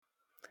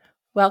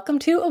Welcome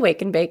to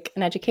Awaken Bake,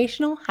 an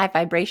educational, high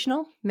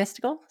vibrational,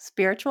 mystical,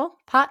 spiritual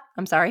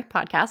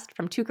podcast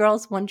from two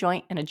girls, one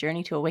joint, and a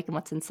journey to awaken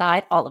what's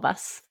inside all of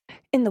us.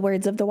 In the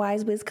words of the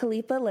wise Wiz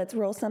Khalifa, let's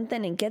roll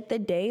something and get the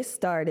day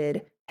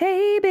started.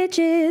 Hey,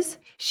 bitches.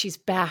 She's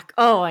back.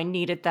 Oh, I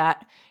needed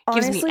that.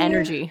 Gives me Honestly,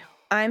 energy.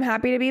 I'm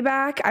happy to be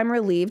back. I'm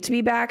relieved to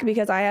be back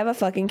because I have a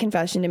fucking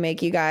confession to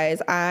make, you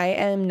guys. I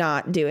am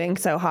not doing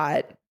so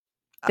hot.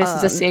 This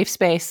is a safe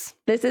space.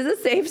 This is a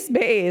safe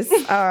space.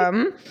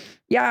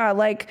 Yeah,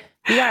 like,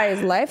 you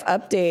guys, life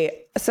update.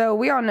 So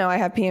we all know I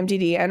have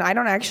PMDD, and I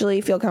don't actually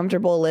feel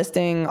comfortable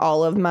listing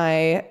all of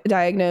my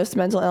diagnosed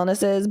mental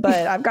illnesses,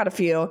 but I've got a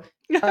few.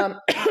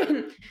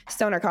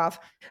 Stoner cough.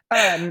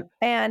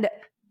 And,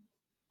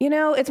 you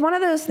know, it's one of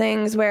those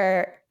things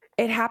where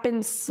it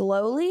happens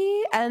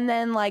slowly and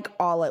then, like,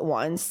 all at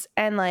once.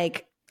 And,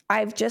 like,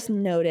 I've just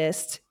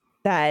noticed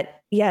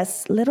that,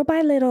 yes, little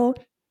by little,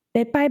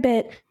 bit by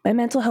bit, my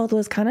mental health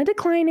was kind of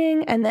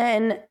declining. And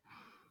then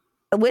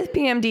with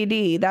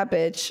PMDD, that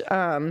bitch,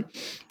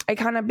 I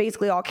kind of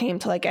basically all came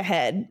to like a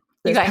head.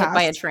 You got hit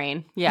by a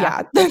train.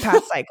 Yeah. This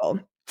past cycle.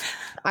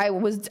 I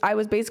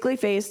was basically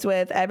faced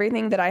with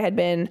everything that I had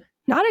been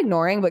not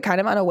ignoring, but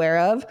kind of unaware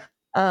of.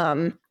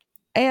 And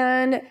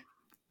it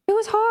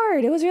was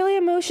hard. It was really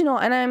emotional.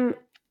 And I'm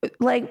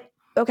like,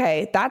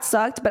 okay, that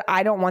sucked, but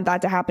I don't want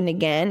that to happen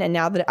again. And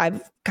now that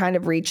I've kind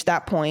of reached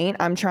that point,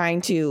 I'm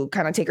trying to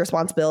kind of take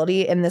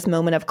responsibility in this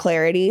moment of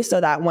clarity so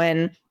that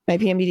when my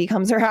PMDD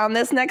comes around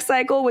this next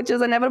cycle, which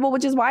is inevitable,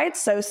 which is why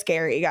it's so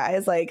scary,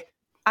 guys. Like,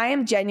 I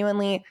am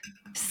genuinely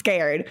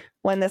scared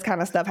when this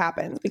kind of stuff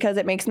happens because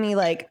it makes me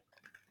like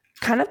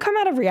kind of come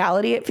out of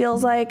reality. It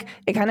feels like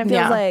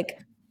like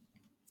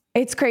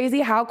it's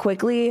crazy how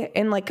quickly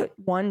in like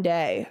one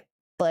day,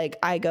 like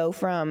I go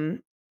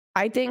from,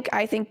 I think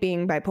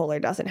being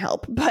bipolar doesn't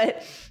help,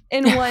 but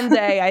in one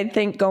day, I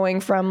think going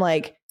from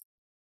like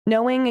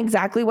knowing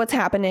exactly what's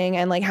happening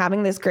and like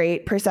having this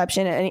great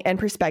perception and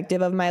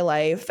perspective of my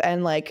life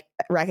and like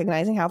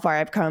recognizing how far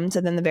I've come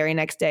to then the very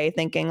next day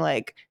thinking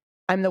like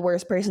I'm the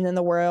worst person in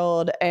the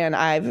world and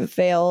I've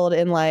failed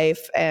in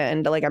life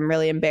and like I'm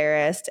really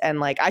embarrassed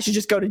and like I should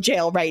just go to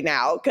jail right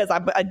now because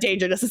I'm a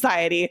danger to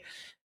society.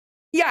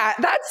 Yeah,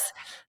 that's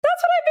what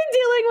I've been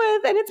dealing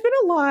with, and it's been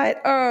a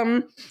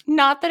lot.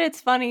 Not that it's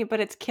funny, but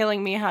it's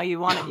killing me how you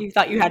want it. You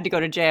thought you had to go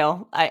to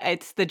jail.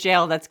 It's the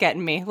jail that's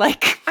getting me.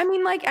 Like, I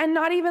mean, like, and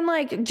not even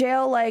like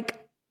jail.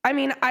 Like, I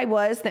mean, I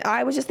was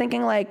just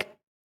thinking like,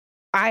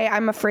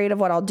 I'm afraid of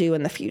what I'll do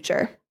in the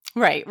future.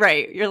 Right.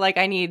 You're like,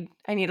 I need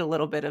a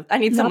little bit of, I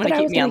need someone to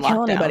keep me on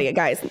lockdown. Kill anybody,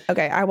 guys.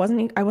 Okay, I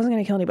wasn't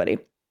gonna kill anybody.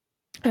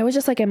 I was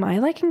just like, am I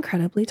like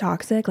incredibly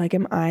toxic? Like,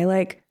 am I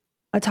like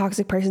a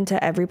toxic person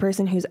to every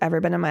person who's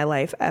ever been in my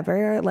life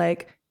ever?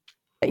 Like,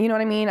 you know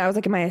what I mean? I was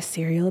like, am I a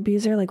serial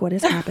abuser? Like, what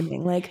is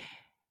happening? Like,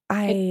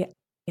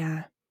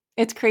 yeah.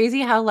 It's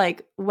crazy how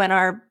like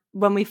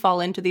when we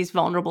fall into these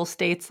vulnerable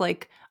states,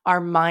 like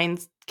our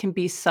minds can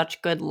be such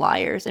good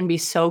liars and be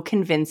so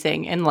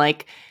convincing and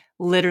like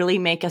literally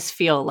make us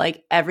feel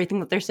like everything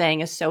that they're saying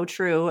is so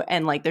true.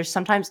 And like there's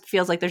sometimes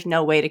feels like there's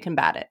no way to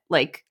combat it.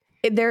 Like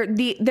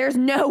there's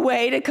no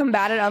way to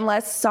combat it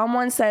unless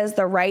someone says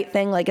the right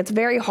thing. Like it's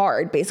very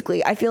hard,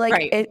 basically. I feel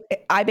like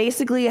I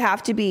basically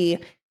have to be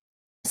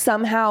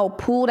somehow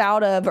pulled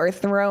out of or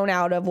thrown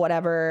out of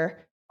whatever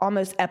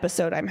almost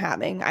episode I'm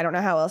having. I don't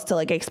know how else to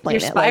like explain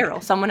your it. Spiral.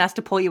 Like, someone has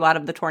to pull you out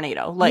of the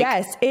tornado. Like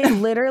yes, it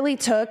literally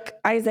took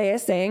Isaiah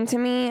saying to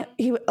me,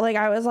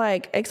 I was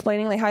like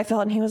explaining like how I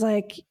felt, and he was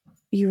like,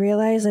 "You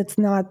realize it's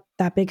not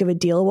that big of a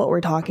deal what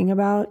we're talking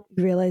about.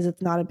 You realize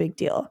it's not a big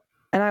deal."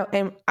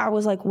 And I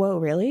was like, whoa,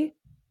 really?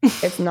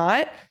 It's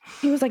not?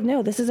 He was like,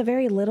 no, this is a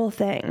very little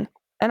thing.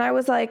 And I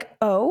was like,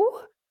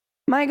 oh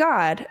my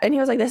God. And he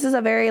was like, this is a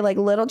very like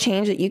little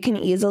change that you can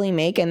easily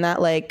make and that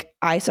like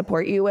I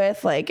support you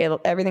with. Like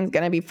everything's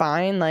gonna be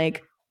fine.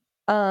 Like,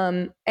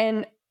 and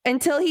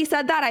until he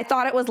said that, I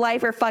thought it was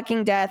life or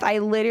fucking death. I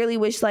literally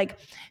was like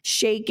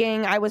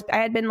shaking. I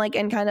had been like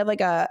in kind of like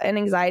an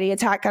anxiety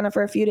attack kind of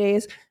for a few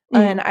days.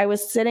 And I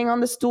was sitting on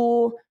the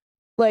stool,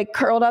 like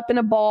curled up in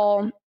a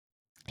ball,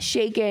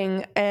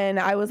 shaking, and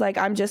I was like,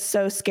 I'm just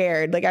so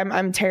scared. Like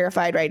I'm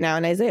terrified right now.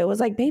 And Isaiah was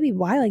like, baby,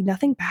 why? Like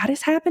nothing bad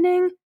is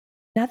happening.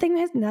 Nothing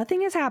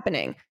is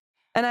happening.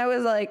 And I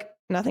was like,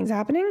 nothing's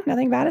happening?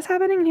 Nothing bad is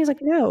happening? And he's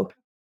like, no,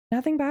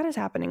 nothing bad is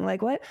happening.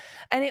 Like what?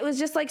 And it was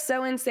just like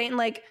so insane.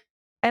 Like,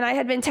 and I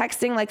had been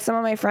texting like some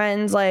of my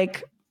friends,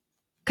 like,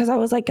 because I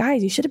was like,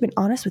 guys, you should have been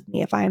honest with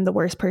me if I am the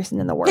worst person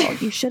in the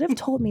world. You should have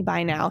told me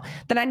by now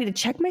that I need to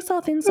check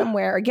myself in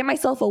somewhere or get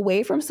myself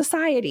away from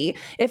society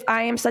if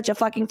I am such a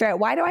fucking threat.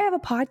 Why do I have a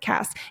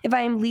podcast if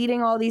I am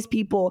leading all these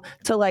people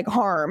to like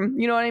harm?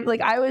 You know what I mean?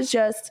 Like I was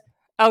just...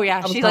 Oh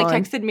yeah, she like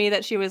texted me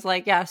that she was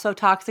like, yeah, so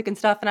toxic and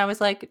stuff. And I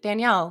was like,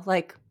 Danielle,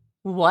 like,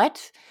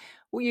 what?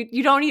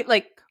 You don't eat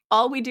like...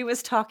 all we do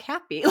is talk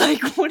happy.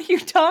 Like, what are you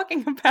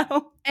talking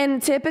about?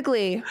 And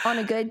typically on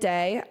a good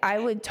day, I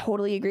would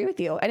totally agree with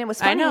you. And it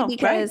was funny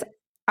because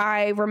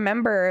I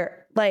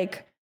remember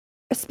like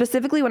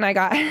specifically when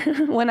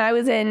I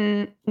was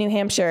in New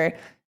Hampshire,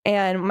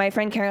 And my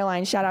friend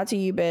Caroline, shout out to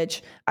you,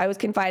 bitch. I was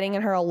confiding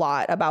in her a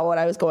lot about what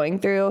I was going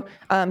through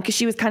because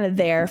she was kind of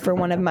there for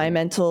one of my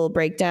mental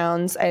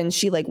breakdowns, and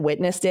she like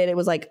witnessed it. It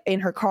was like in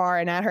her car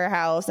and at her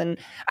house. And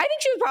I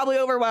think she was probably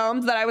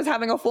overwhelmed that I was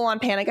having a full on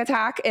panic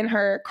attack in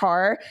her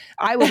car.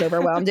 I was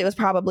overwhelmed. It was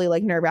probably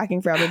like nerve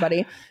wracking for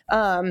everybody.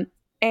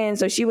 And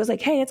so she was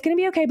like, hey, it's going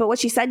to be okay. But what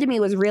she said to me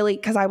was really,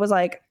 because I was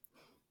like,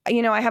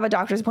 you know, I have a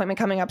doctor's appointment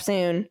coming up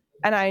soon,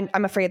 and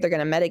I'm afraid they're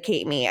going to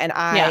medicate me. And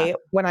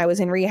when I was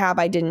in rehab,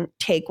 I didn't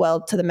take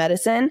well to the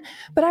medicine,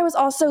 but I was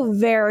also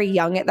very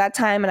young at that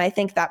time. And I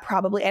think that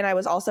probably, and I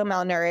was also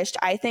malnourished.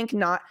 I think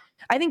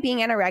being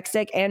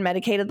anorexic and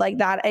medicated like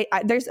that,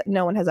 there's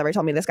no one has ever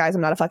told me this, guys.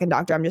 I'm not a fucking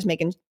doctor. I'm just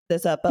making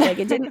this up. But like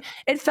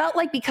it felt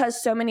like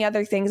because so many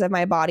other things of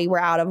my body were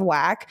out of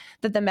whack,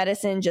 that the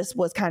medicine just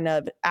was kind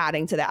of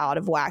adding to the out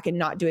of whack and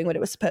not doing what it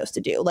was supposed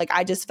to do. Like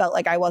I just felt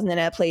like I wasn't in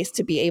a place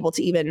to be able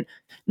to even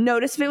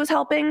notice if it was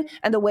helping.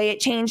 And the way it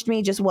changed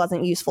me just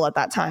wasn't useful at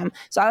that time.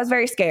 So I was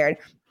very scared.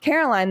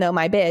 Caroline, though,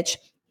 my bitch,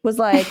 was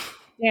like,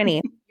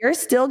 Dani, you're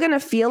still going to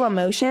feel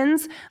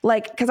emotions.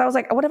 Like, because I was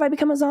like, what if I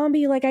become a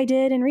zombie like I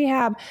did in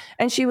rehab?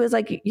 And she was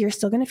like, you're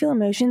still going to feel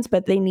emotions,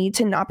 but they need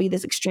to not be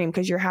this extreme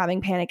because you're having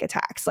panic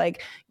attacks.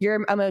 Like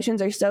your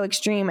emotions are so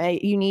extreme.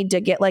 You need to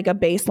get like a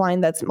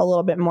baseline that's a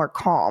little bit more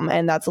calm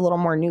and that's a little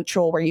more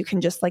neutral where you can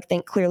just like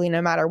think clearly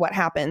no matter what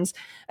happens.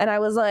 And I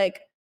was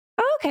like,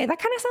 oh, okay, that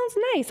kind of sounds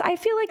nice. I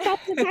feel like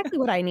that's exactly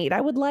what I need.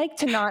 I would like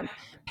to not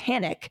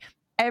panic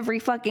every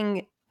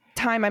fucking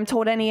time I'm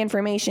told any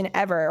information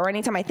ever, or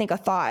anytime I think a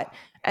thought.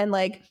 And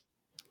like,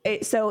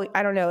 so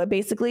I don't know.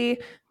 Basically,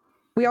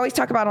 we always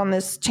talk about on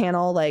this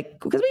channel, like,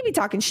 because we be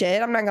talking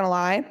shit. I'm not going to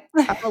lie.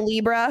 I'm a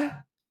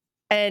Libra,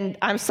 and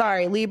I'm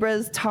sorry,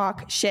 Libras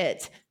talk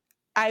shit.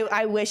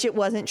 I wish it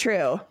wasn't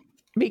true,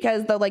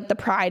 because the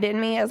pride in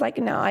me is like,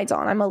 no, I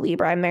don't. I'm a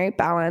Libra. I'm very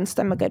balanced.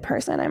 I'm a good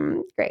person.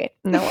 I'm great.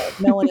 No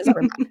one has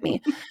ever mad at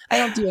me. I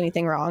don't do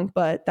anything wrong,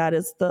 but that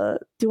is the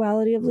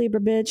duality of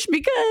Libra, bitch,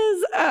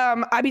 because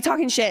I be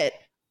talking shit.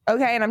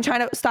 Okay. And I'm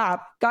trying to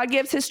stop. God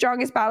gives his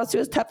strongest battles to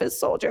his toughest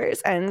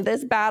soldiers. And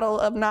this battle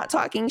of not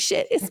talking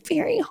shit is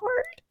very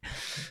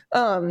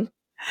hard.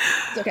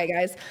 It's okay,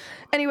 guys.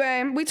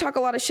 Anyway, we talk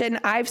a lot of shit,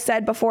 and I've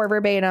said before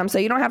verbatim, so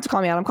you don't have to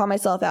call me out. I'm calling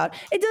myself out.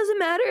 It doesn't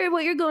matter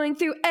what you're going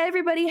through.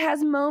 Everybody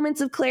has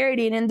moments of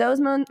clarity, and in those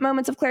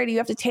moments of clarity, you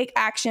have to take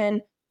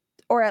action,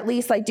 or at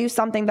least like do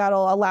something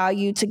that'll allow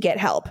you to get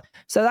help.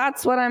 So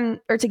that's what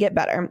or to get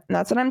better. And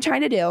that's what I'm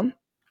trying to do.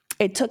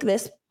 It took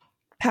this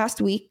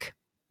past week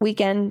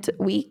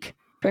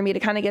for me to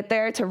kind of get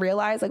there, to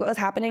realize like what was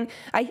happening.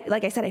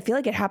 Like I said, I feel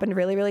like it happened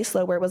really, really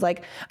slow, where it was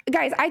like,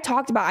 guys,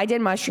 I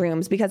did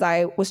mushrooms because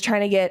I was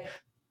trying to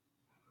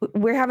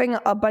we're having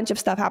a bunch of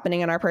stuff happening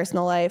in our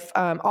personal life,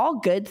 all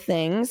good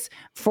things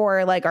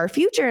for like our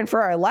future and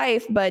for our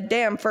life. But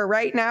damn, for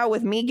right now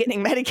with me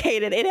getting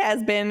medicated, it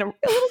has been a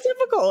little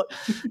difficult.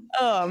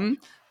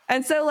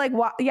 And so like,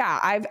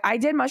 I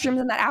did mushrooms,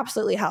 and that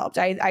absolutely helped.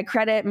 I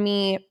credit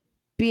me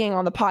being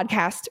on the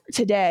podcast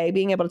today,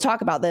 being able to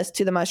talk about this,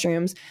 to the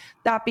mushrooms.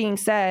 That being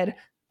said,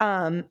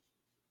 I'm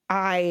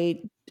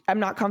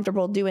not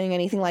comfortable doing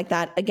anything like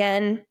that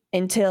again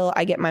until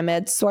I get my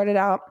meds sorted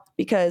out,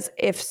 because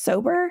if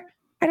sober,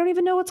 I don't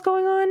even know what's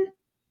going on.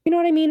 You know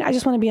what I mean? I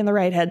just want to be in the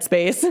right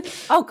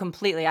headspace. Oh,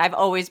 completely. I've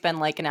always been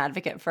like an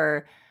advocate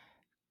for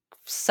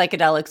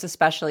psychedelics,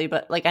 especially,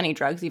 but like any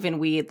drugs, even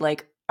weed,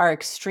 like are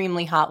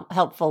extremely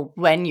helpful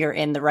when you're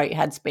in the right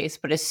headspace.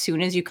 But as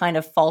soon as you kind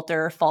of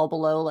falter or fall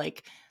below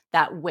like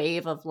that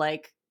wave of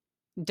like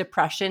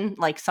depression,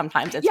 like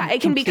sometimes it's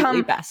it can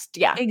become best.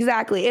 Yeah,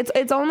 exactly.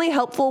 It's only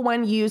helpful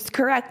when used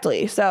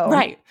correctly. So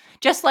right.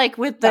 Just like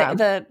with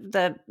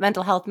the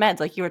mental health meds,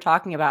 like you were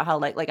talking about how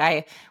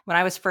when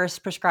I was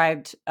first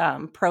prescribed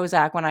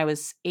Prozac when I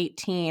was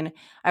 18,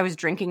 I was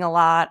drinking a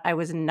lot. I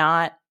was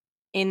not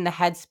in the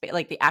headspace,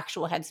 like the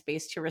actual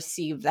headspace to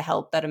receive the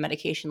help that a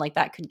medication like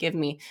that could give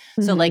me.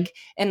 Mm-hmm. So like,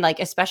 and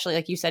like, especially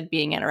like you said,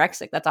 being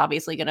anorexic, that's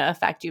obviously going to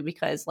affect you,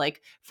 because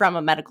like from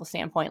a medical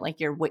standpoint, like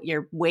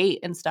your weight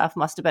and stuff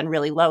must have been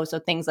really low. So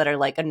things that are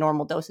like a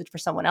normal dosage for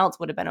someone else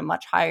would have been a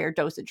much higher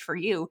dosage for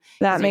you.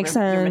 That makes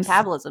sense. Your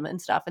metabolism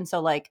and stuff. And so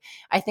like,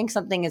 I think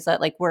something is that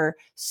like, we're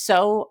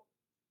so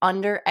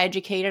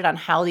undereducated on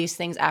how these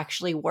things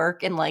actually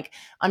work, and like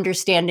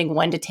understanding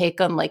when to take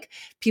them. Like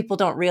people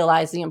don't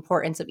realize the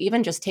importance of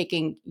even just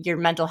taking your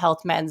mental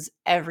health meds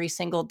every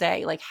single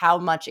day, like how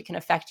much it can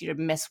affect you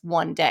to miss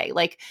one day.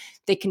 Like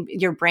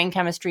your brain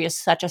chemistry is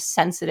such a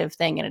sensitive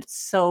thing, and it's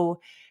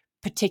so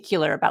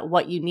particular about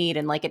what you need,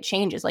 and like it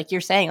changes. Like you're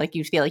saying, like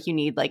you feel like you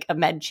need like a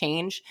med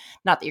change,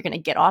 not that you're going to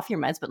get off your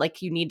meds, but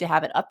like you need to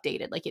have it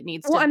updated. Like it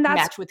needs to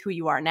match with who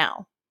you are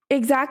now.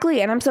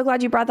 Exactly. And I'm so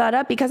glad you brought that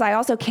up, because I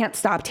also can't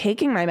stop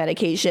taking my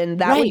medication.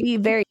 That would be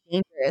very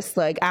dangerous,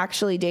 like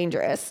actually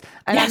dangerous.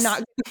 And I'm not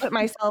going to put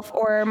myself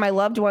or my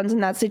loved ones in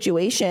that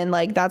situation.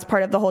 Like that's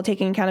part of the whole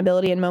taking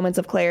accountability and moments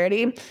of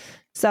clarity.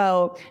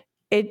 So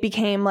it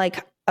became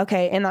like,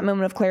 okay, in that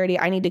moment of clarity,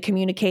 I need to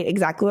communicate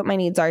exactly what my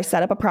needs are,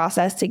 set up a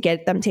process to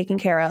get them taken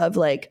care of.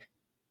 Like,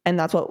 and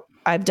that's what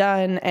I've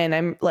done. And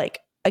I'm like,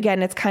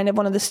 again, it's kind of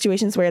one of the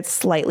situations where it's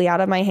slightly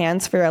out of my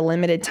hands for a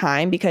limited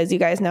time, because you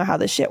guys know how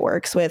this shit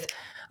works with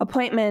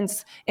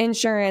appointments,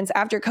 insurance.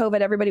 After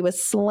COVID, everybody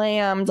was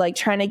slammed, like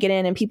trying to get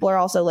in, and people are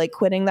also like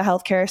quitting the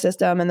healthcare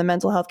system and the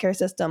mental health care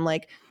system.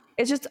 Like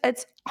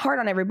it's hard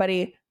on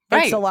everybody.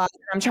 It's a Right. lot.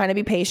 I'm trying to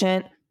be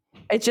patient.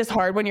 It's just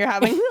hard when you're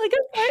having like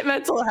a slight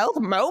mental health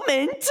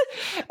moment.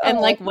 And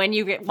like when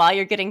you get, while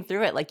you're getting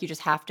through it, like you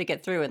just have to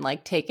get through and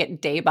like take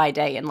it day by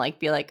day and like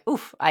be like,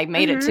 oof, I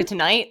made it to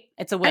tonight.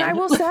 It's a win. And I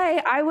will say,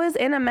 I was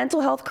in a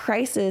mental health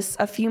crisis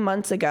a few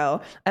months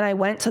ago, and I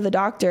went to the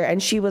doctor,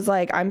 and she was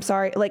like, I'm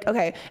sorry. Like,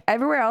 okay,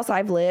 everywhere else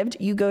I've lived,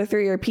 you go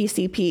through your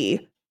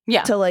PCP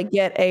to like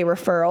get a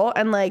referral.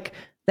 And like,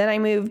 then I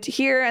moved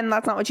here, and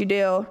that's not what you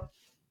do.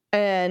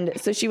 And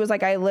so she was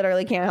like, I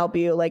literally can't help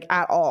you like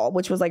at all,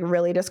 which was like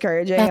really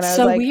discouraging. That's and I was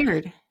so like,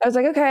 weird. I was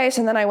like, okay.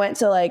 So then I went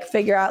to like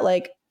figure out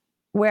like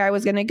where I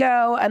was going to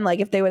go and like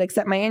if they would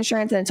accept my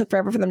insurance, and it took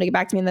forever for them to get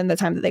back to me. And then the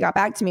time that they got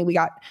back to me, we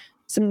got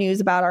some news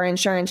about our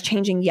insurance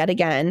changing yet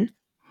again.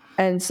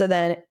 And so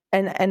then,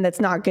 and that's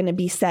not going to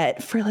be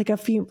set for like a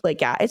few, like,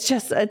 yeah, it's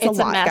a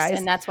lot, mess, guys.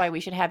 and that's why we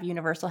should have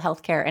universal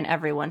health care, and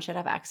everyone should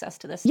have access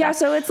to this Yeah,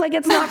 stuff. so it's like,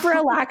 it's not for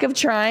a lack of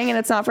trying, and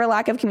it's not for a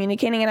lack of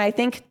communicating. And I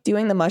think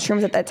doing the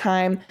mushrooms at that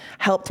time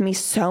helped me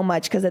so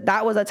much, because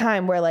that was a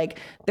time where like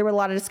there were a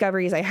lot of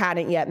discoveries I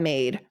hadn't yet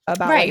made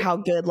about like how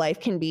good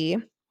life can be.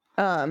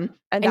 And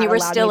you were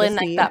still in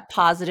like that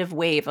positive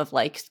wave of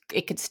like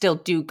it could still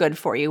do good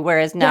for you,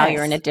 whereas now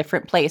you're in a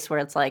different place where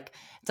it's like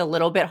it's a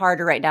little bit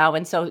harder right now.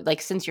 And so like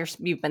since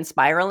you've been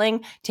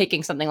spiraling,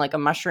 taking something like a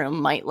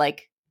mushroom might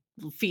like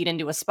feed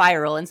into a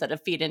spiral instead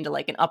of feed into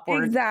like an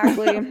upward.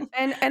 Exactly.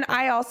 And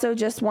I also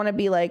just want to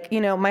be like, you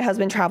know, my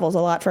husband travels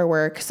a lot for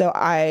work, so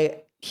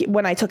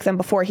when I took them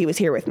before, he was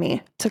here with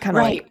me to kind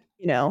of like,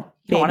 you know,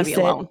 you don't want to be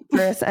alone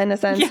in a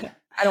sense.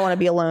 I don't want to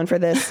be alone for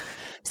this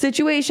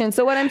situation.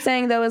 So what I'm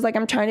saying though is like,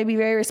 I'm trying to be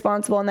very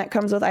responsible, and that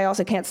comes with, I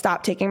also can't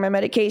stop taking my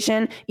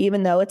medication,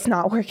 even though it's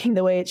not working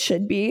the way it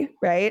should be.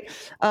 Right.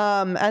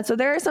 And so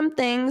there are some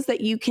things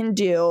that you can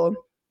do,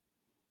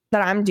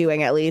 that I'm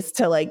doing at least,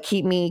 to like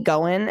keep me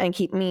going and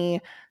keep me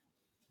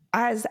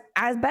as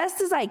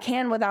best as I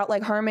can without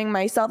like harming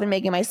myself and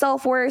making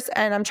myself worse.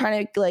 And I'm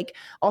trying to like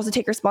also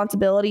take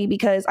responsibility,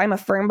 because I'm a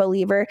firm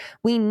believer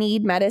we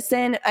need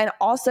medicine, and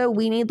also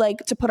we need like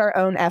to put our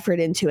own effort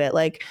into it.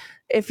 Like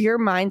if your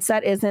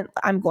mindset isn't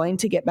I'm going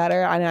to get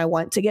better and I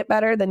want to get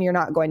better, then you're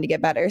not going to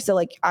get better. So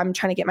like I'm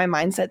trying to get my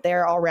mindset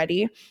there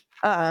already.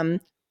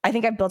 I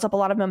think I've built up a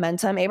lot of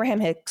momentum. Abraham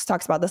Hicks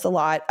talks about this a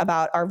lot,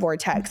 about our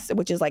vortex,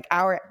 which is like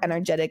our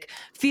energetic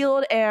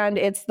field, and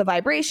it's the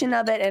vibration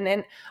of it.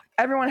 And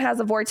everyone has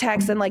a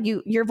vortex, and like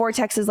your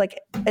vortex is like,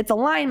 it's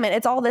alignment,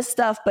 it's all this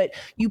stuff, but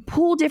you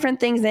pull different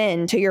things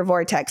into your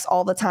vortex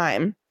all the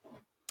time.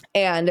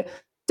 And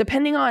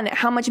depending on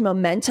how much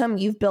momentum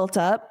you've built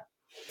up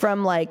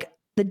from like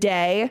the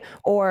day,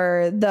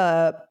 or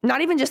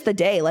not even just the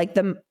day, like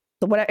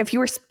if you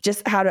were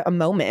just had a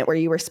moment where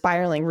you were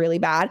spiraling really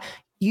bad,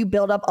 you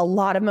build up a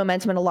lot of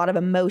momentum and a lot of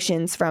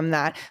emotions from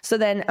that. So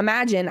then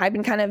imagine, I've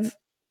been kind of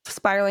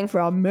spiraling for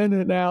a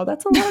minute now.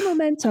 That's a lot of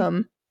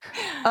momentum.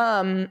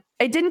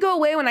 It didn't go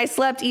away when I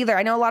slept either.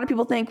 I know a lot of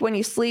people think when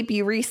you sleep,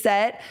 you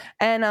reset,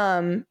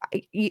 and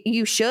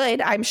you should.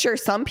 I'm sure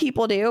some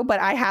people do, but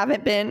I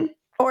haven't been,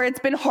 or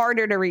it's been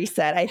harder to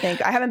reset. I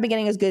think I haven't been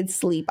getting as good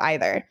sleep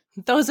either.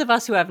 Those of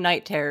us who have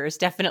night terrors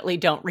definitely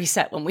don't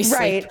reset when we sleep.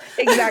 Right.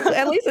 Exactly.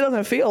 At least it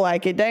doesn't feel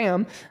like it.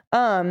 Damn.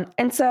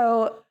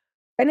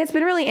 And it's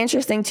been really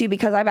interesting too,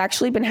 because I've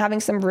actually been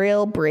having some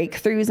real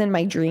breakthroughs in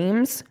my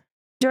dreams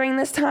during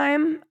this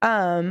time,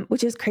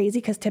 which is crazy,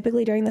 because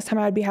typically during this time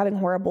I would be having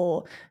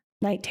horrible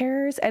night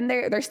terrors, and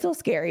they're still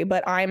scary,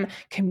 but I'm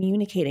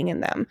communicating in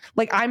them.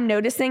 Like I'm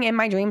noticing in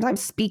my dreams I'm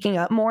speaking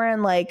up more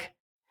and like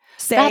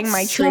saying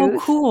my truth. So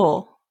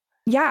cool.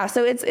 Yeah.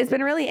 So it's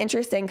been really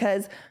interesting,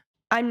 because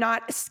I'm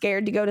not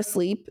scared to go to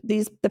sleep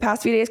the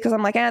past few days, because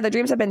I'm like, the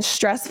dreams have been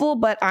stressful,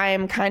 but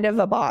I'm kind of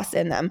a boss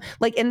in them.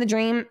 Like in the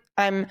dream,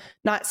 I'm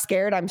not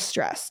scared, I'm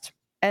stressed.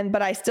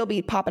 But I still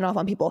be popping off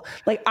on people.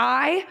 Like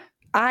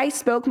I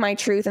spoke my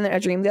truth in a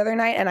dream the other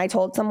night, and I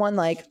told someone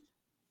like,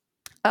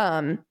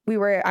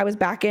 I was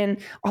back in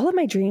all of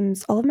my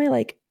dreams, all of my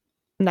like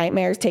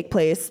nightmares take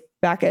place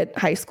back at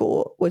high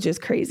school, which is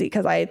crazy,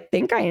 because I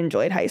think I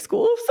enjoyed high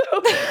school. So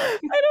I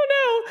don't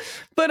know.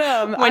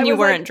 But when you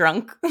weren't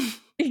drunk.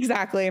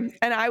 Exactly.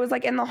 And I was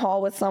like in the hall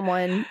with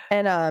someone,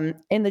 and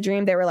in the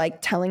dream they were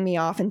like telling me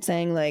off and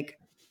saying like,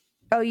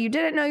 oh, you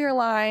didn't know your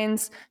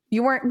lines,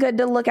 you weren't good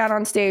to look at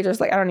on stage, or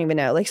like I don't even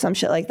know, like some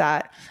shit like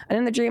that. And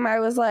in the dream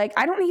I was like,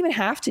 I don't even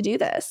have to do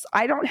this.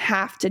 I don't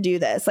have to do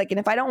this. Like, and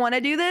if I don't want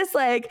to do this,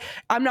 like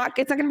it's not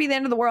gonna be the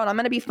end of the world. I'm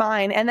gonna be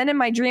fine. And then in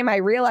my dream I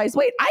realized,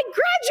 wait, I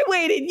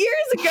graduated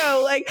years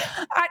ago. Like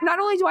not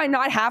only do I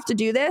not have to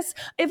do this,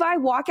 if I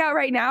walk out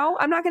right now,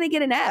 I'm not gonna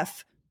get an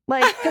F.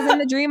 Like, because in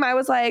the dream I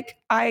was like,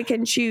 I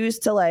can choose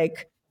to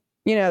like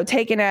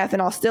take an F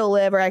and I'll still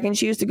live, or I can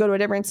choose to go to a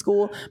different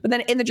school. But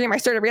then in the dream, I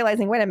started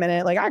realizing, wait a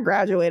minute, like I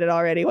graduated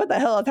already. What the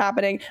hell is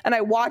happening? And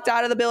I walked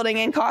out of the building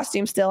in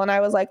costume still. And I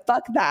was like,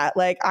 fuck that.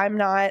 Like, I'm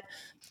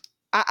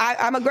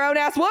a grown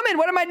ass woman.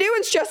 What am I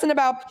doing stressing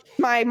about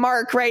my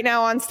mark right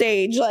now on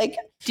stage? Like,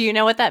 do you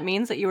know what that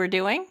means that you were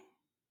doing?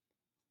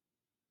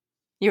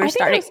 You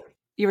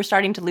were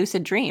starting to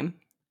lucid dream.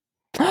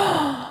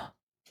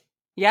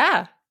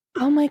 Yeah.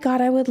 Oh my God.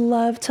 I would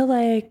love to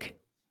like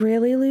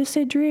really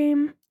lucid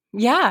dream.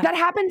 Yeah. That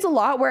happens a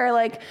lot where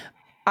like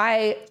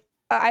I've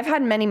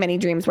had many, many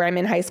dreams where I'm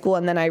in high school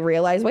and then I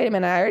realize, wait a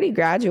minute, I already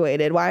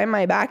graduated. Why am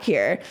I back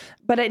here?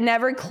 But it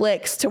never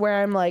clicks to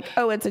where I'm like,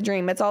 oh, it's a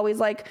dream. It's always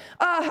like,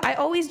 I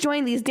always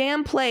join these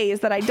damn plays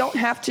that I don't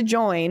have to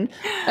join.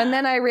 And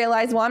then I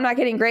realize, well, I'm not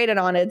getting graded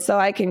on it, so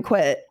I can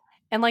quit.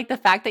 And like the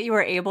fact that you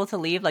were able to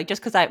leave, like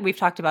just because we've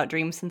talked about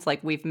dreams since like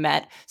we've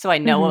met, so I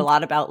know a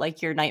lot about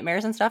like your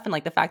nightmares and stuff, and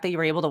like the fact that you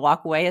were able to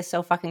walk away is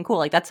so fucking cool.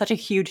 Like that's such a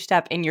huge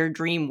step in your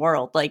dream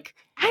world. Like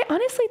I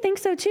honestly think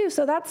so too.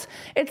 So that's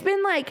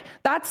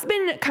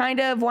been kind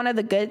of one of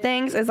the good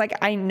things is like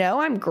I know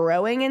I'm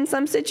growing in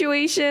some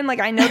situation. Like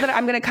I know that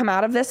I'm gonna come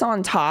out of this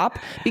on top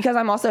because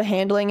I'm also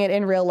handling it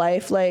in real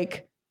life.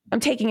 Like I'm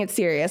taking it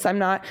serious. I'm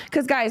not,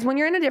 because guys, when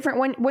you're in a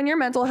different, when your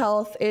mental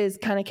health is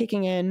kind of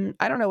kicking in,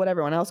 I don't know what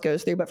everyone else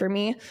goes through, but for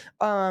me,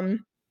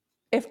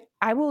 if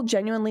I will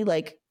genuinely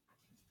like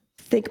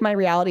think my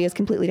reality is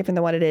completely different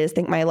than what it is,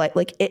 think my life,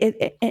 like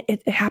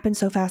it happens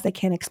so fast. I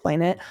can't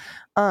explain it.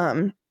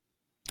 And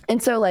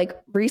so like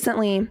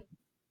recently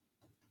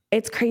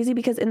it's crazy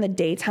because in the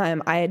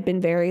daytime I had been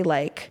very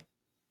like,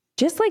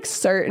 just like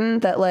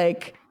certain that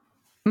like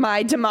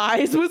my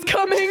demise was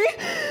coming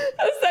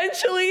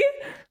essentially.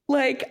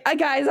 Like,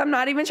 guys, I'm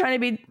not even trying to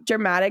be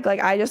dramatic. Like,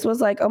 I just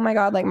was like, oh my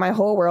God, like my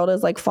whole world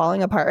is like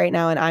falling apart right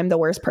now. And I'm the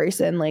worst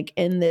person like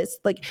in this,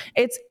 like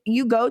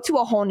you go to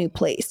a whole new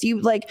place. You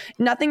like,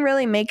 nothing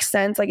really makes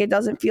sense. Like, it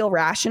doesn't feel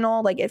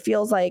rational. Like, it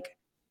feels like,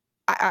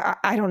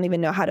 I don't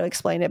even know how to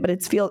explain it, but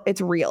it's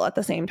real at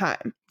the same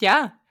time.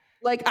 Yeah.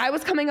 Like I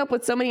was coming up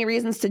with so many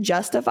reasons to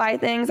justify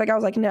things. Like I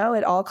was like, no,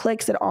 it all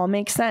clicks. It all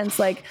makes sense.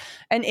 Like,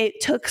 and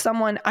it took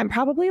someone, I'm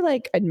probably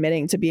like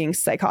admitting to being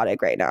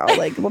psychotic right now.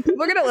 Like, well,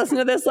 people are going to listen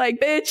to this like,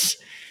 bitch,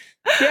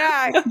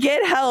 yeah,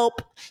 get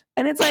help.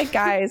 And it's like,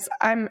 guys,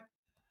 I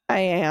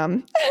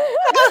am.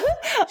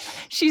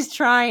 She's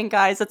trying,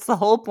 guys. That's the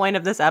whole point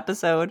of this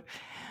episode.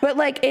 But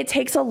like, it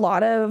takes a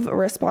lot of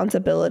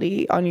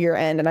responsibility on your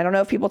end. And I don't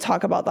know if people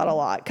talk about that a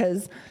lot.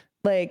 Cause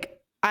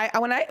like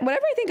whenever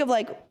I think of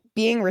like,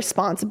 being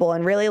responsible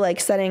and really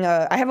like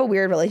I have a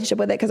weird relationship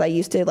with it because I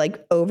used to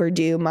like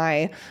overdo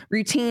my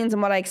routines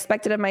and what I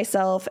expected of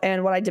myself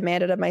and what I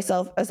demanded of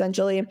myself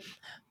essentially.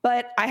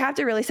 But I have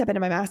to really step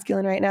into my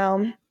masculine right now.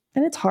 And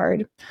it's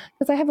hard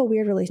because I have a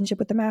weird relationship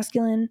with the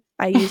masculine.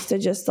 I used to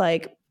just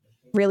like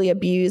really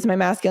abuse my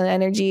masculine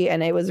energy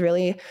and it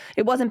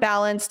wasn't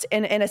balanced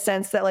in a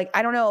sense that like,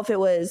 I don't know if it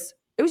was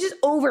just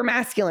over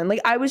masculine.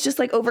 Like I was just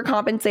like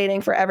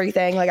overcompensating for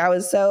everything. Like I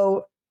was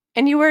so.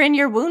 And you were in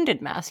your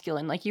wounded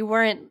masculine. Like you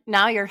weren't,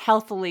 now you're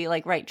healthily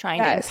like, right, trying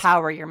to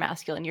empower your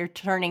masculine. You're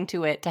turning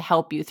to it to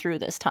help you through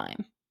this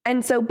time.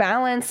 And so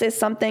balance is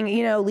something,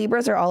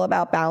 Libras are all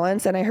about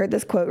balance. And I heard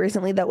this quote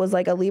recently that was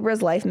like a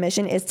Libra's life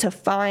mission is to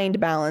find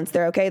balance.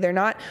 They're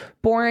not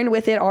born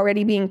with it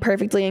already being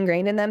perfectly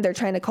ingrained in them. They're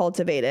trying to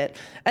cultivate it.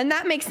 And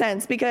that makes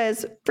sense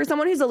because for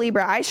someone who's a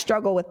Libra, I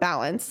struggle with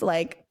balance.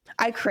 Like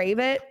I crave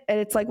it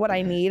and it's like what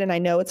I need. And I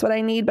know it's what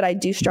I need, but I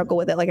do struggle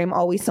with it. Like I'm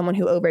always someone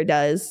who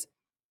overdoes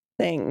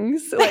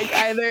things. Like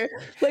either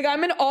like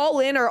I'm an all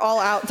in or all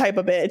out type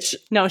of bitch.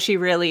 No, she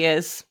really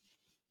is.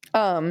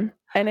 And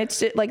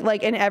it's just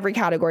like in every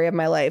category of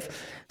my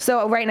life.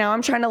 So right now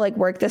I'm trying to like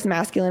work this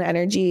masculine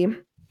energy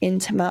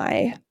into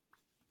my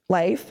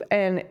life.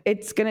 And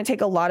it's going to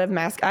take a lot of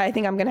I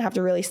think I'm going to have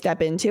to really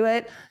step into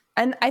it.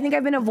 And I think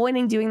I've been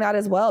avoiding doing that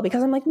as well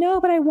because I'm like, no,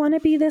 but I want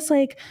to be this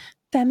like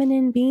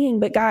feminine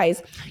being. But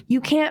guys, you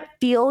can't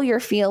feel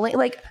your feeling.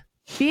 Like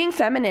being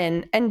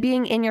feminine and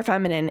being in your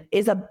feminine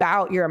is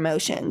about your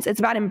emotions. It's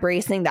about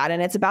embracing that.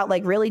 And it's about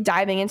like really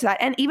diving into that.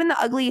 And even the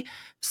ugly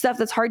stuff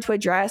that's hard to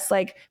address,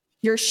 like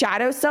your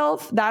shadow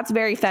self, that's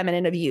very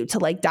feminine of you to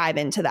like dive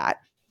into that.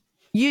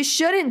 You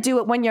shouldn't do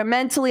it when you're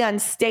mentally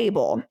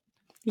unstable.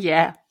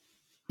 Yeah.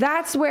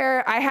 That's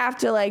where I have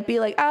to like be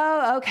like,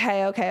 oh,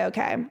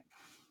 okay.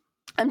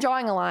 I'm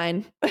drawing a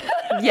line.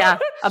 Yeah,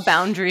 a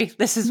boundary.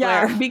 This is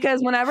where.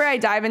 Because whenever I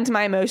dive into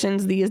my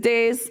emotions these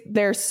days,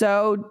 they're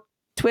so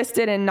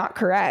twisted and not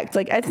correct.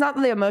 Like it's not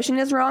that the emotion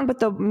is wrong, but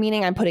the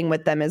meaning I'm putting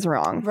with them is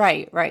wrong.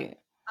 Right.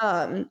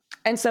 And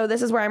so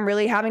this is where I'm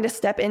really having to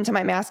step into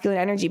my masculine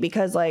energy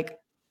because like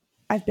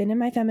I've been in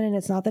my feminine.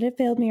 It's not that it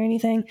failed me or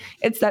anything.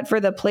 It's that for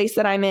the place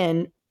that I'm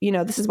in,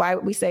 this is why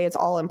we say it's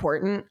all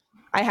important.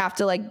 I have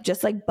to like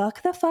just like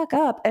buck the fuck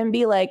up and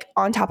be like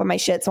on top of my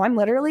shit. So I'm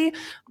literally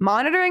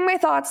monitoring my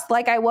thoughts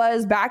like I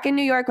was back in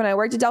New York when I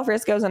worked at Del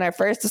Frisco's when I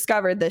first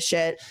discovered this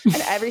shit.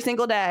 And every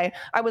single day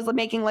I was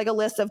making like a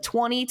list of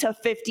 20 to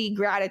 50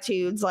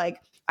 gratitudes.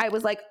 Like I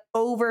was like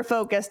over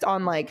focused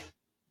on like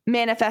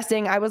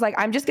manifesting. I was like,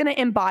 I'm just going to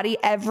embody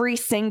every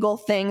single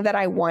thing that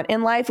I want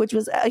in life, which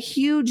was a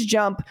huge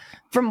jump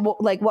from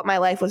like what my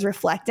life was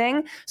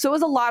reflecting. So it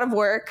was a lot of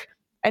work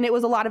and it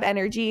was a lot of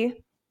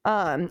energy.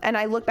 And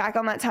I look back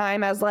on that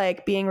time as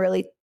like being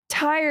really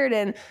tired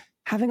and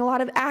having a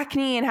lot of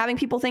acne and having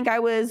people think I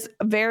was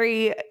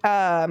very,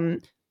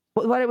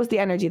 what it was the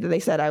energy that they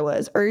said I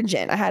was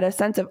urgent. I had a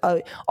sense of,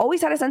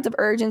 always had a sense of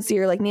urgency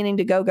or like needing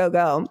to go, go,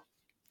 go.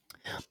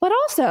 But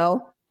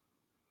also,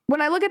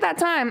 when I look at that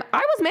time, I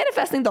was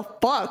manifesting the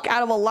fuck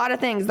out of a lot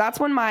of things. That's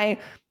when my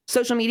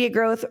social media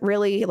growth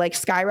really like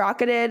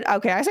skyrocketed.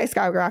 Okay, I say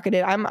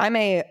skyrocketed. I'm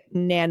a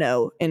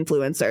nano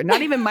influencer,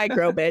 not even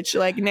micro bitch,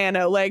 like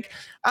nano. Like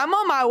I'm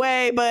on my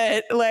way,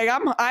 but like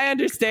I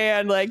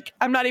understand. Like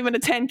I'm not even a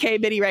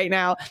 10K biddy right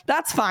now.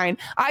 That's fine.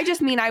 I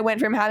just mean I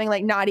went from having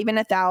like not even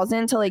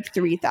 1,000 to like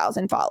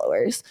 3,000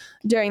 followers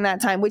during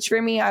that time, which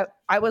for me,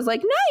 I was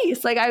like,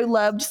 nice. Like I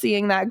loved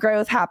seeing that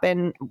growth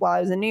happen while I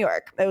was in New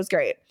York. It was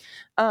great.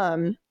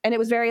 And it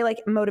was very like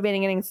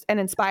motivating and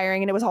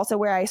inspiring. And it was also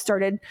where I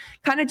started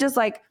kind of just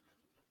like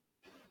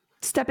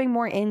stepping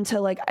more into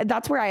like,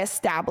 that's where I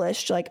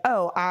established like,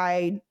 oh,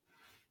 I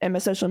am a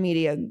social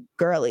media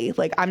girly.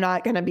 Like I'm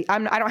not going to be, I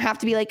don't have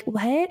to be like,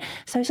 what?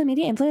 Social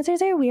media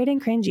influencers are weird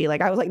and cringy.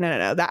 Like I was like,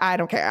 no, that I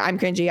don't care. I'm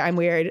cringy. I'm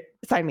weird.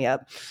 Sign me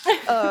up.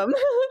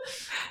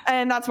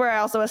 And that's where I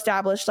also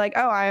established like,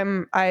 oh,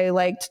 I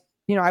liked,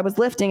 you know, I was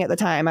lifting at the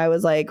time. I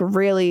was like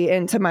really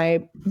into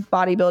my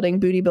bodybuilding,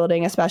 booty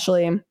building,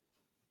 especially.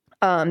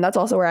 That's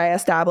also where I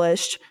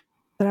established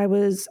that I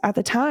was at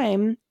the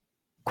time,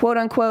 quote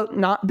unquote,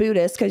 not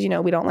Buddhist. Cause you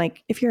know, we don't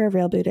like, if you're a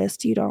real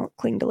Buddhist, you don't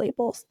cling to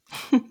labels,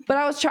 but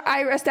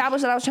I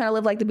established that I was trying to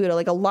live like the Buddha.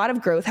 Like a lot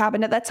of growth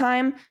happened at that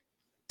time.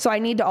 So I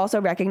need to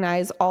also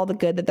recognize all the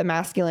good that the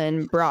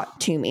masculine brought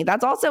to me.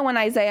 That's also when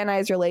Isaiah and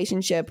I's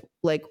relationship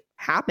like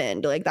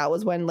happened. Like that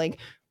was when like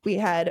we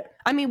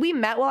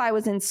met while I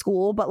was in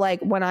school, but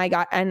like when I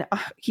got, and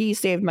he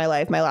saved my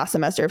life my last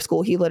semester of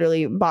school. He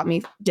literally bought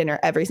me dinner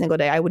every single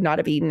day. I would not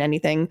have eaten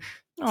anything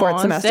fourth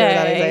semester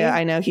without Isaiah.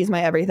 I know he's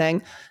my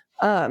everything.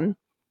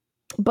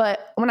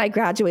 But when I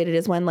graduated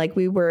is when like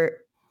we were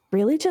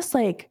really just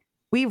like,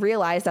 we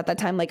realized at that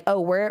time, like,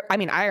 oh,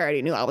 I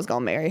already knew I was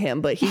going to marry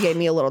him, but he gave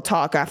me a little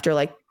talk after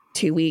like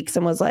 2 weeks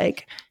and was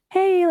like,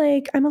 hey,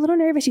 like, I'm a little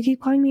nervous. You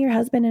keep calling me your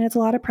husband and it's a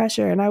lot of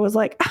pressure. And I was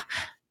like,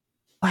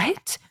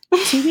 what?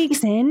 2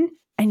 weeks in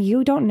and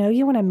you don't know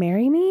you want to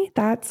marry me?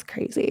 That's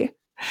crazy.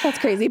 That's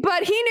crazy.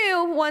 But he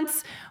knew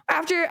once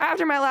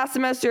after my last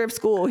semester of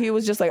school, he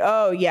was just like,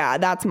 oh yeah,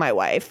 that's my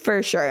wife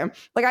for sure.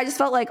 Like, I just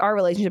felt like our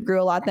relationship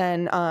grew a lot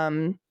then,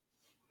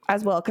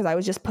 as well, because I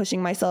was just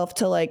pushing myself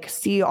to like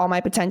see all my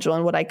potential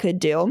and what I could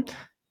do.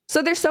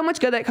 So there's so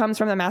much good that comes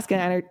from the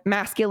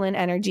masculine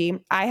energy.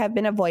 I have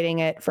been avoiding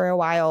it for a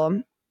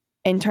while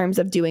in terms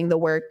of doing the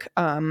work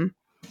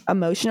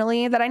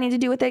emotionally that I need to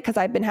do with it, because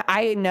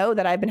I know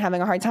that I've been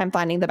having a hard time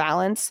finding the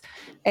balance,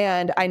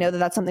 and I know that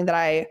that's something that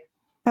I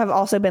have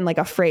also been like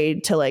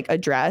afraid to like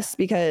address,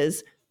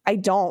 because I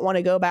don't want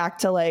to go back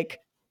to like,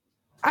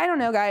 I don't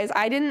know, guys.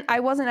 I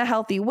wasn't a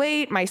healthy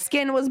weight. My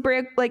skin was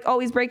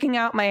always breaking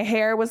out. My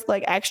hair was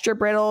like extra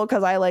brittle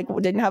because I like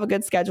didn't have a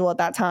good schedule at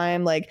that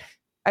time. Like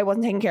I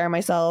wasn't taking care of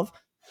myself.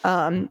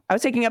 I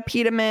was taking a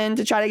Peterman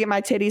to try to get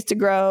my titties to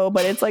grow,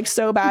 but it's like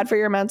so bad for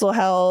your mental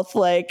health.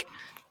 Like,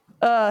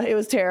 it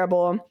was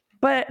terrible.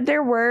 But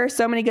there were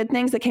so many good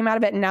things that came out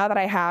of it. Now that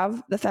I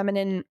have the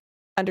feminine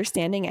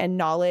understanding and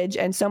knowledge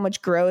and so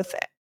much growth,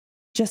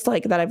 just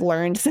like that I've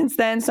learned since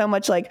then, so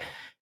much like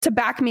to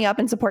back me up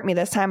and support me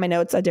this time. I know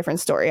it's a different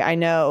story. I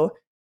know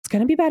it's going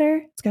to be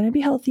better. It's going to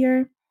be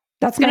healthier.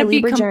 That's my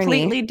Libra journey.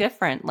 Completely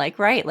different. Like,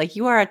 right. Like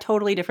you are a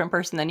totally different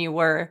person than you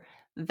were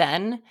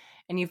then.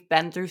 And you've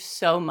been through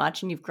so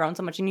much and you've grown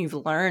so much and you've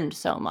learned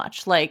so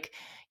much. Like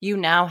you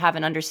now have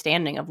an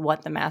understanding of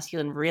what the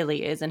masculine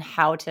really is and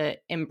how to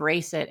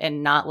embrace it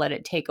and not let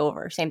it take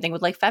over. Same thing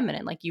with like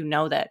feminine. Like, you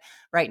know that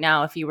right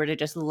now, if you were to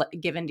just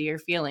give into your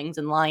feelings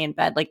and lie in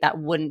bed, like that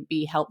wouldn't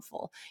be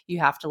helpful. You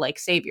have to like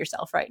save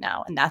yourself right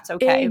now. And that's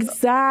okay.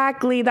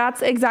 Exactly.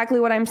 That's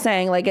exactly what I'm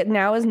saying. Like it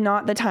now is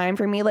not the time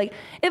for me. Like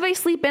if I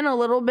sleep in a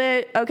little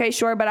bit, okay,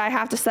 sure. But I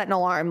have to set an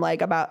alarm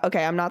like about,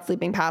 okay, I'm not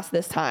sleeping past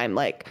this time.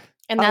 Like,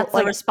 and that's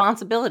the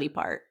responsibility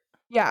part.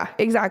 Yeah,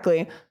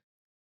 exactly.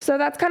 So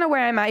that's kind of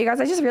where I'm at, you guys.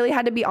 I just really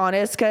had to be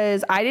honest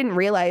because I didn't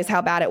realize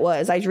how bad it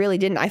was. I really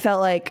didn't. I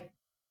felt like,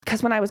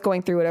 because when I was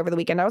going through it over the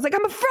weekend, I was like,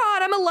 I'm a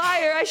fraud. I'm a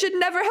liar. I should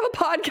never have a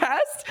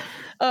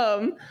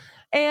podcast.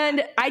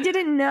 And I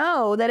didn't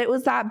know that it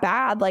was that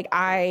bad. Like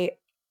I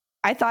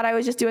thought I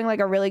was just doing like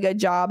a really good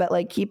job at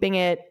like keeping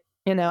it,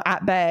 you know,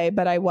 at bay,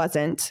 but I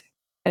wasn't.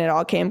 And it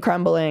all came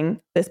crumbling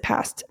this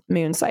past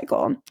moon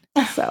cycle.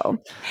 So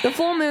the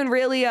full moon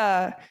really,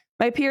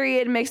 my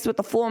period mixed with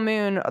the full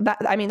moon,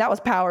 that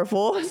was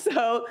powerful.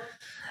 So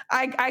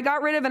I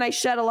got rid of and I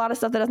shed a lot of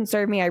stuff that doesn't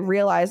serve me. I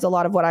realized a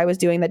lot of what I was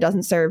doing that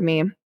doesn't serve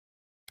me,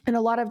 and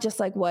a lot of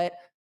just like what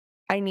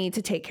I need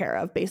to take care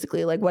of,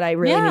 basically, like what I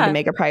really need to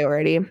make a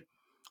priority.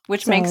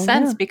 Which So, makes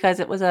sense yeah. because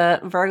it was a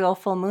Virgo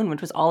full moon,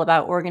 which was all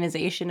about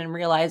organization and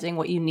realizing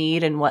what you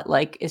need and what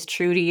like is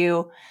true to you.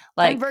 And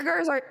Like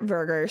Virgos are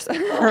Virgos.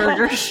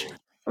 burgers.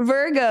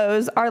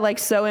 Virgos are like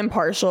so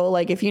impartial.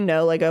 Like if you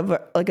know like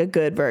a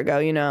good Virgo,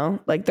 you know,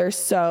 like they're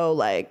so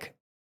like,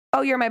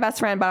 oh, you're my best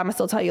friend, but I'm gonna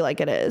still tell you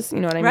like it is. You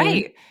know what I mean?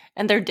 Right.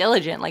 And they're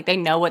diligent. Like they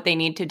know what they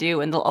need to do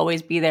and they'll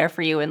always be there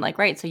for you. And like,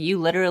 right. So you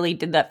literally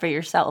did that for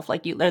yourself.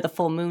 Like you, or the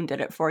full moon did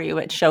it for you.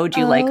 It showed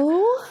you like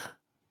Oh, wait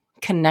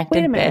a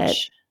connected minute.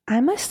 bitch.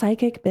 I'm a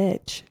psychic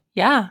bitch.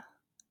 Yeah.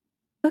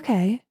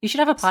 Okay. You should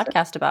have a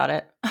podcast about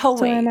it. Oh,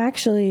 So I'm wait.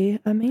 actually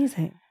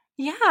amazing.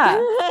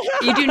 Yeah.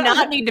 You do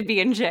not need to be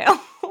in jail.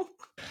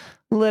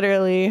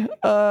 Literally.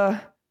 I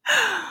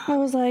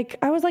was like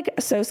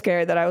so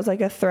scared that I was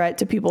like a threat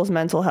to people's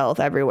mental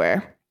health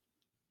everywhere.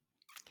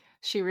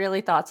 She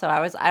really thought so. I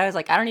was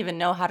like, I don't even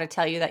know how to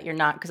tell you that you're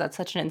not because that's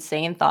such an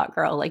insane thought,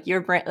 girl. Like your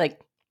brain, like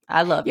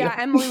I love you. Yeah,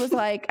 Emily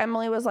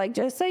was like,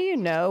 just so you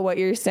know, what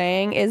you're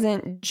saying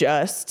isn't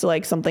just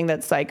like something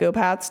that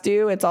psychopaths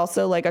do. It's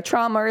also like a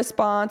trauma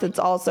response. It's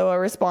also a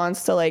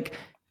response to like,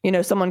 you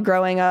know, someone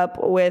growing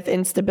up with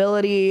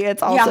instability.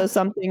 It's also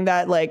something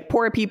that like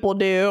poor people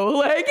do.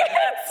 Like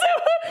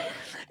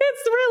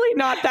it's really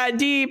not that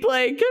deep.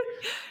 Like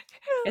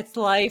It's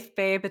life,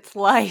 babe. It's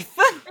life.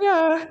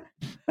 yeah.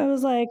 I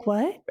was like,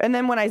 what? And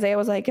then when Isaiah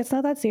was like, it's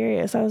not that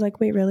serious, I was like,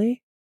 wait,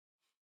 really?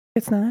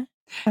 It's not?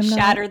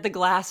 Shattered the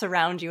glass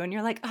around you, and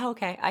you're like, oh,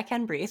 okay, I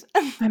can breathe.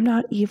 I'm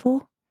not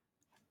evil.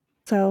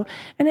 So,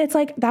 and it's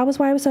like, that was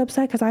why I was so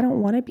upset because I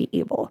don't want to be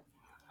evil.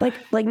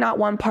 Like not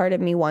one part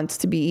of me wants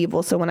to be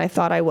evil. So when I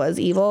thought I was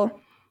evil,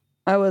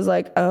 I was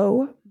like,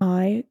 oh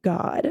my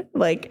God.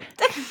 Like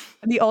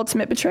the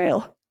ultimate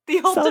betrayal. The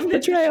ultimate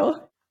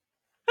Self-betrayal.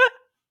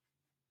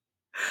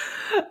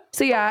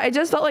 So yeah, I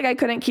just felt like I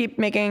couldn't keep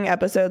making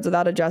episodes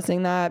without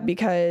addressing that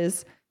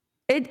because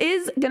it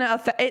is gonna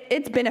affect.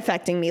 It's been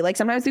affecting me. Like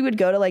sometimes we would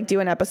go to like do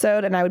an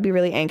episode and I would be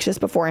really anxious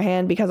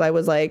beforehand because I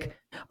was like,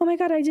 oh my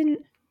God, I didn't.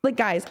 Like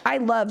guys, I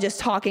love just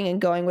talking and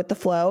going with the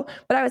flow,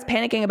 but I was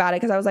panicking about it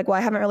because I was like, well,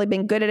 I haven't really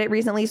been good at it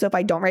recently. So if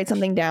I don't write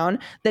something down,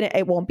 then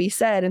it won't be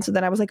said. And so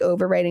then I was like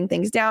overwriting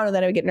things down and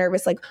then I would get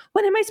nervous. Like,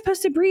 when am I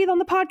supposed to breathe on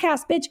the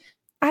podcast, bitch?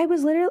 I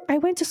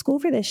went to school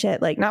for this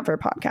shit. Like not for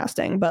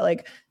podcasting, but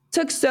like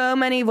took so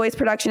many voice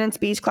production and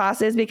speech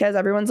classes because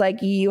everyone's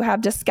like, you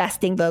have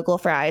disgusting vocal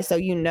fries. So,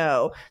 you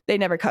know, they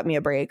never cut me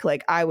a break.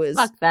 Like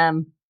Fuck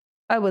them.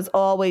 I was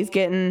always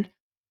getting,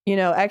 you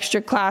know,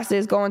 extra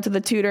classes, going to the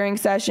tutoring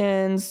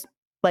sessions.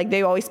 Like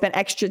they always spent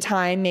extra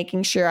time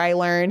making sure I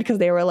learned because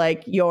they were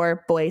like,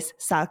 your voice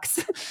sucks.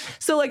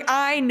 So like,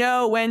 I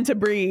know when to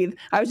breathe.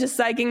 I was just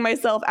psyching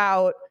myself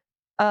out.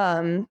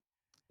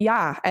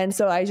 Yeah. And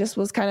so I just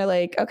was kind of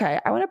like, okay,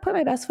 I want to put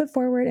my best foot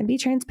forward and be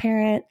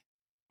transparent.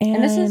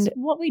 And this is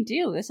what we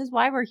do. This is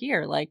why we're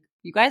here. Like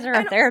you guys are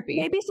our therapy.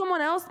 Maybe someone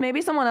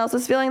else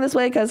is feeling this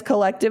way because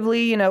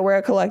collectively, you know, we're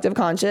a collective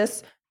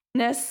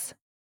consciousness.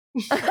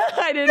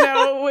 I didn't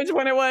know which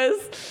one it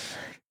was.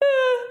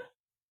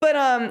 But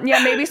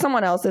yeah, maybe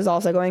someone else is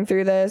also going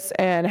through this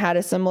and had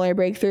a similar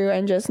breakthrough,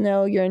 and just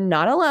know you're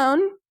not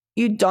alone.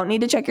 You don't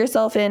need to check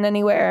yourself in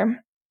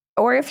anywhere.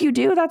 Or if you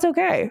do, that's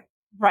okay.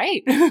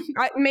 Right.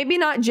 Maybe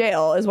not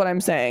jail is what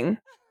I'm saying.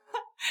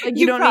 Like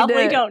you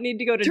probably don't need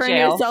to go to turn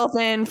jail. yourself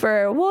in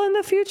for, well, in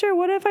the future,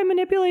 what if I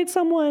manipulate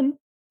someone?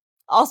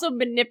 Also,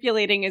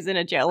 manipulating isn't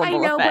a jailable I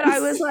know, offense. but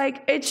I was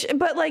like,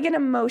 but like an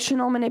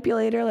emotional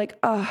manipulator, like,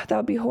 oh, that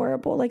would be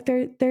horrible. Like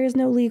there is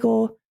no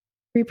legal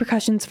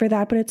repercussions for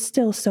that, but it's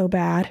still so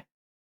bad.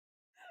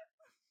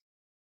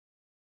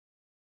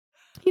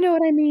 You know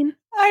what I mean?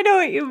 I know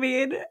what you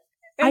mean.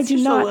 I do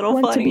not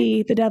want to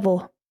be the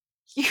devil.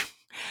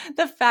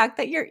 The fact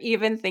that you're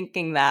even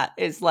thinking that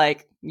is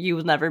like, you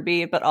will never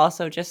be, but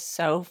also just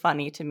so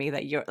funny to me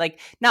that you're like,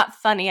 not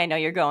funny. I know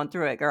you're going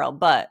through it, girl,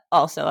 but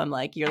also I'm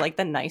like, you're like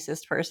the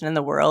nicest person in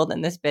the world.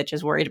 And this bitch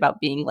is worried about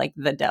being like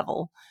the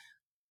devil.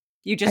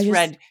 You just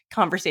read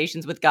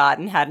Conversations with God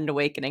and had an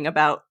awakening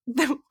about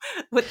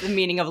what the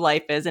meaning of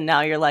life is. And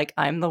now you're like,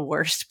 I'm the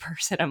worst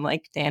person. I'm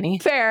like,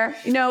 Dani. Fair.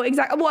 No,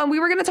 exactly. Well, and we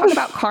were going to talk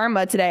about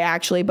karma today,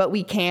 actually, but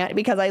we can't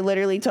because I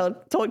literally told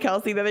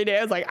Kelsey the other day,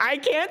 I was like, I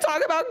can't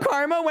talk about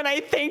karma when I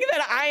think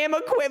that I am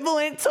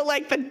equivalent to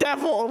like the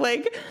devil.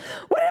 Like,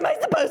 what am I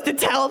supposed to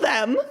tell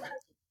them?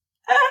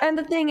 And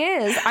the thing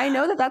is, I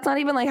know that that's not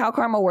even like how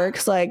karma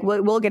works. Like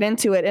we'll get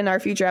into it in our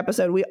future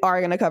episode. We are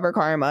going to cover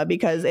karma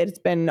because it's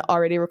been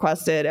already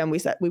requested and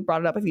we brought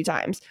it up a few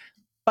times.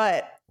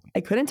 But I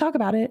couldn't talk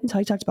about it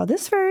until I talked about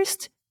this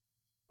first,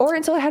 or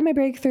until I had my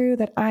breakthrough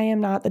that I am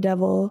not the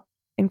devil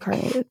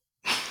incarnated.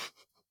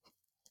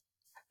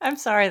 I'm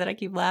sorry that I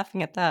keep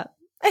laughing at that.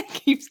 It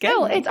keeps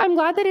getting me. I'm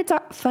glad that it's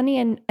funny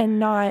and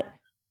not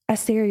as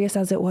serious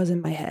as it was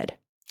in my head.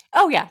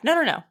 Oh yeah,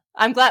 no.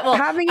 I'm glad. Well,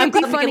 having it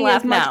be funny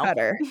is much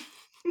better.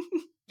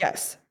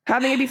 Yes,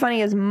 having it be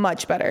funny is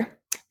much better.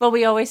 But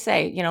we always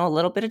say, you know, a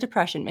little bit of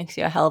depression makes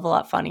you a hell of a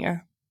lot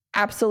funnier.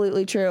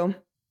 Absolutely true.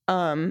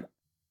 I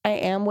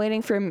am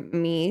waiting for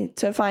me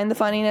to find the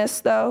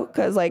funniness though,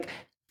 because like,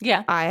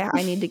 yeah, I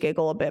need to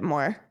giggle a bit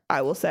more.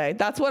 I will say.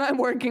 That's what I'm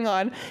working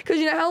on. Because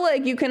you know how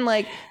like you can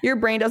like, your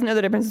brain doesn't know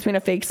the difference between a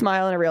fake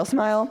smile and a real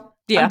smile?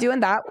 Yeah. I'm doing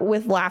that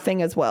with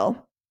laughing as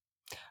well.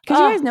 Because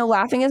you guys know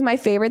laughing is my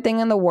favorite thing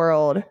in the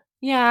world.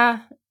 Yeah.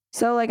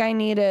 So like I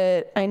need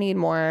it. I need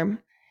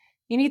more.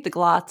 You need the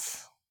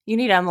glots. You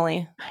need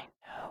Emily.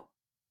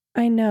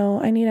 I know.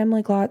 I need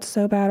Emily Glotz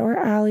so bad, or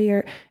Allie,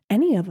 or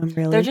any of them,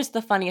 really. They're just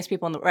the funniest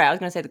people in the world. Right, I was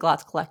going to say the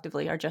Glotz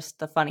collectively are just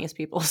the funniest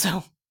people.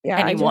 So yeah,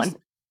 anyone.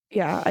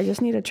 I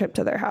just need a trip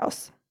to their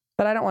house.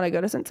 But I don't want to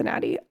go to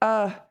Cincinnati.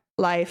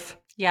 Life.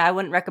 Yeah, I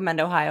wouldn't recommend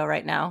Ohio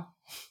right now.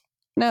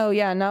 No,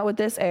 yeah, not with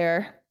this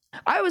air.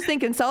 I was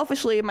thinking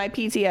selfishly of my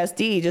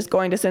PTSD just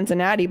going to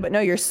Cincinnati, but no,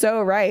 you're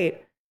so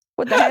right.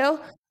 What the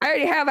hell? I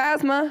already have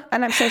asthma,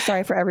 and I'm so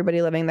sorry for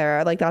everybody living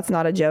there. Like, that's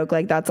not a joke.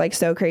 Like, that's like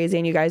so crazy,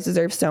 and you guys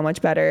deserve so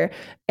much better.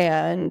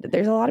 And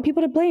there's a lot of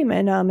people to blame,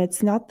 and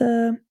it's not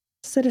the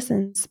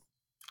citizens.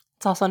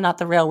 It's also not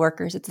the rail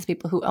workers. It's the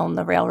people who own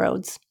the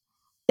railroads.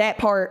 That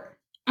part.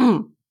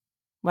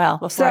 Well,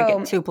 before I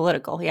get too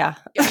political, yeah.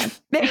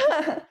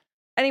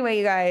 Anyway,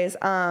 you guys,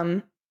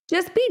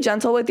 just be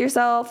gentle with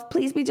yourself.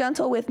 Please be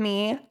gentle with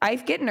me. I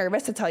get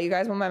nervous to tell you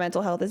guys when my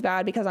mental health is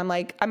bad because I'm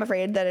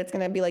afraid that it's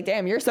going to be like,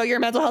 damn, your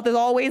mental health is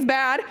always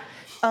bad.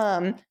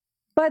 But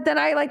then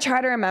I like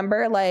try to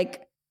remember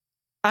like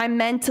I'm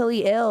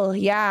mentally ill.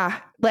 Yeah.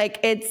 Like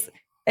it's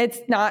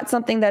not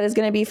something that is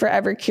going to be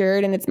forever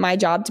cured, and it's my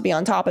job to be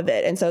on top of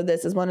it. And so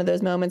this is one of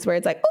those moments where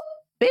it's like,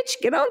 oh, bitch,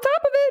 get on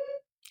top of it.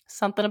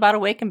 Something about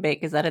Awaken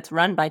Bake is that it's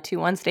run by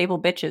two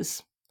unstable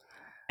bitches.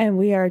 And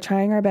we are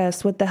trying our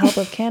best with the help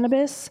of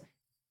cannabis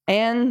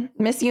and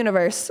Miss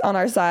Universe on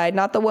our side.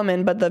 Not the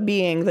woman, but the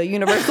being, the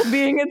universal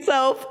being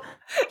itself.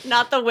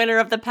 Not the winner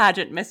of the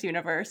pageant, Miss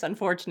Universe,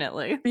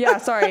 unfortunately. Yeah,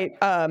 sorry.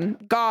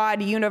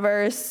 God,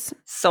 universe.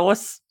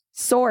 Source.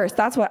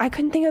 That's what I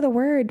couldn't think of the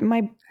word.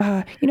 When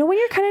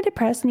you're kind of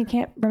depressed and you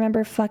can't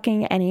remember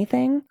fucking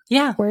anything.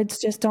 Yeah. Words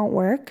just don't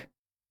work.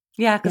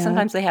 Yeah, because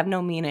sometimes they have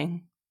no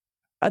meaning.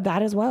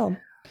 That as well.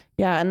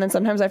 Yeah, and then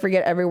sometimes I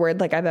forget every word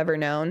like I've ever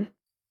known.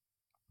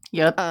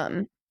 Yep.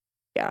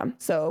 Yeah.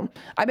 So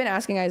I've been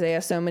asking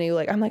Isaiah so many,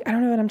 like, I'm like, I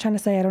don't know what I'm trying to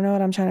say. I don't know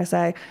what I'm trying to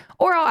say.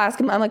 Or I'll ask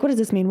him, I'm like, what does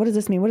this mean? What does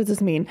this mean? What does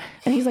this mean?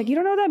 And he's like, you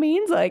don't know what that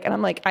means? Like, and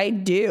I'm like, I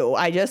do.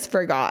 I just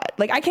forgot.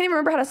 Like, I can't even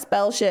remember how to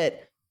spell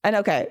shit. And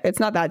okay, it's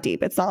not that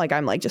deep. It's not like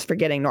I'm like just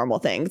forgetting normal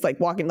things, like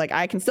walking, like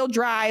I can still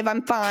drive.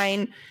 I'm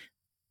fine.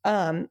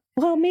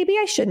 Well, maybe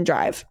I shouldn't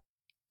drive.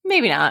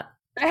 Maybe not.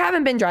 I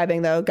haven't been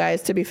driving though,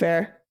 guys, to be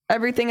fair.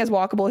 Everything is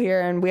walkable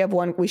here, and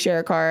we share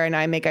a car, and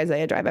I make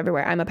Isaiah drive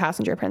everywhere. I'm a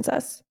passenger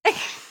princess.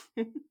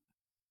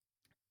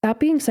 That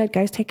being said,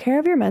 guys, take care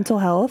of your mental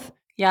health.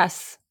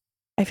 Yes.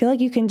 I feel like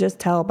you can just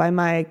tell by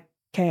my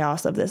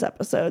chaos of this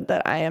episode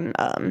that I am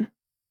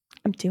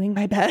I'm doing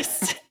my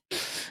best.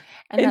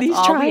 And that's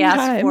all we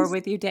ask for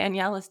with you,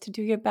 Danielle, is to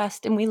do your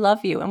best, and we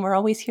love you, and we're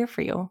always here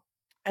for you.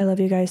 I love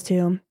you guys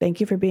too.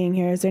 Thank you for being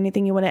here. Is there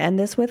anything you want to end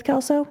this with,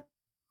 Kelso?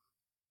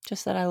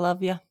 Just that I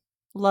love you.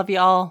 Love you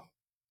all.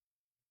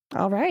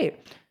 All right.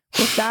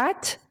 With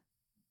that,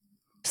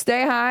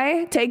 stay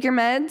high, take your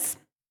meds.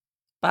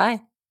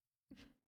 Bye.